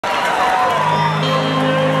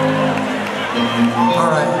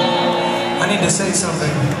Alright, I need to say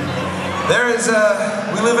something.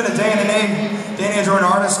 We live in a day and age where an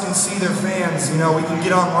artist can see their fans. You know, we can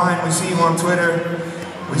get online, we see you on Twitter,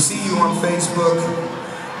 we see you on Facebook,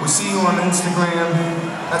 we see you on Instagram.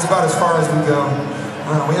 That's about as far as we go.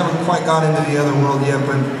 We haven't quite got into the other world yet,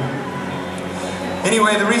 but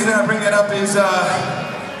anyway, the reason I bring that up is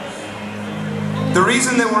the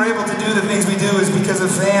reason that we're able to do the things we do is because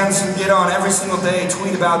of fans who get on every single day,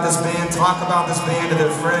 tweet about this band, talk about this band to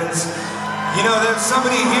their friends. You know, there's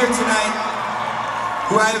somebody here tonight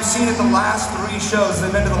who I have seen at the last 3 shows.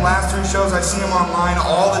 They've been to the last 3 shows. I see them online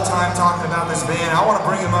all the time talking about this band. I want to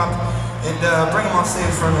bring him up and bring him on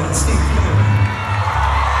stage for a minute. Steve, come here.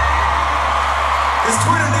 His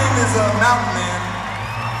Twitter name is Mountain Man.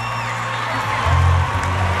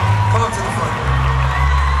 Come up to the front.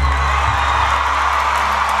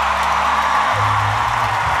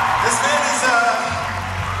 This man is,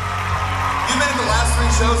 you've been at the last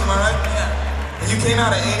 3 shows, am I right? Yeah. And you came out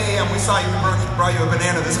at 8 a.m. We saw you, brought you a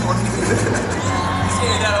banana this morning. You see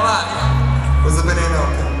me that a lot, yeah. Was the banana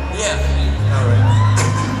okay? Yeah. Alright.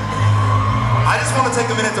 I just want to take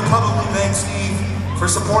a minute to publicly thank Steve for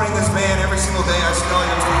supporting this band every single day. I see all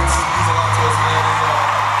your tweets. It means a lot to us, man.